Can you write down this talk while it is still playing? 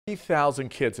3,000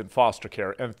 kids in foster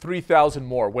care and 3,000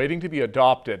 more waiting to be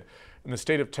adopted in the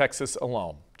state of Texas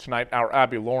alone. Tonight, our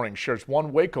Abby Loring shares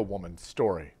one Waco woman's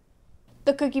story.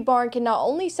 The Cookie Barn can not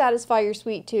only satisfy your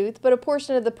sweet tooth, but a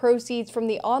portion of the proceeds from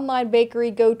the online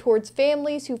bakery go towards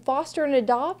families who foster and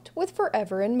adopt with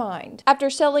forever in mind.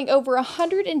 After selling over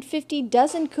 150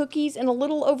 dozen cookies in a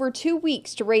little over 2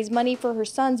 weeks to raise money for her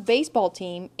son's baseball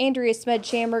team, Andrea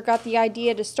Smedchammer got the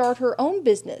idea to start her own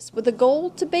business with a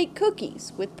goal to bake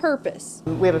cookies with purpose.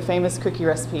 We have a famous cookie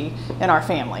recipe in our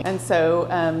family, and so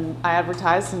I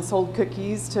advertised and sold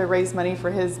cookies to raise money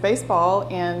for his baseball,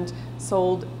 and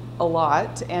sold a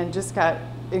lot and just got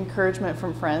encouragement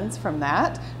from friends from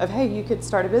that of, hey, you could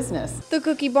start a business. The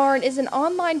Cookie Barn is an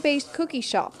online-based cookie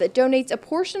shop that donates a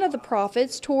portion of the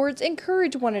profits towards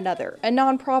Encourage One Another, a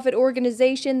nonprofit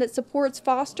organization that supports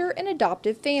foster and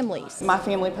adoptive families. My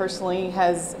family personally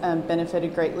has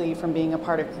benefited greatly from being a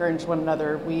part of Encourage One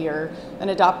Another. We are an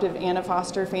adoptive and a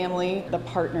foster family. The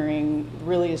partnering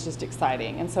really is just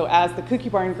exciting, and so as the Cookie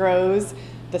Barn grows,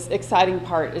 the exciting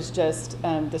part is just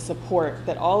the support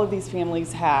that all of these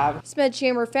families have.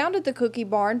 Smedchammer founded the Cookie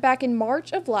Barn back in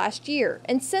March of last year,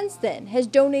 and since then has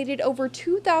donated over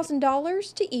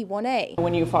 $2,000 to E1A.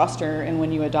 When you foster and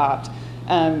when you adopt,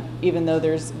 even though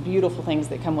there's beautiful things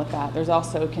that come with that, there's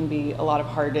also can be a lot of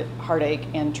heartache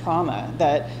and trauma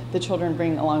that the children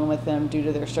bring along with them due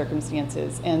to their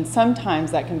circumstances, and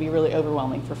sometimes that can be really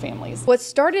overwhelming for families. What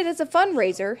started as a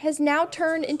fundraiser has now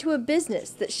turned into a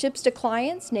business that ships to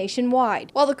clients nationwide.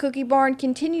 While the Cookie Barn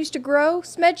continues to grow,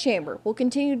 Smedchammer will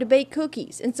continue to bake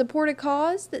cookies and support a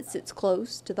cause that sits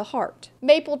close to the heart.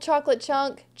 Maple chocolate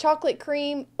chunk, chocolate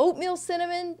cream, oatmeal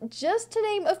cinnamon, just to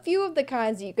name a few of the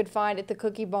kinds you could find at the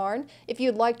Cookie Barn. If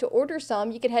you'd like to order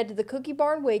some, you can head to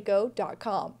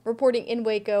thecookiebarnwaco.com. Reporting in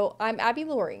Waco, I'm Abby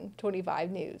Loring, 25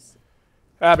 News.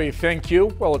 Abby, thank you.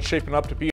 Well, it's shaping up to be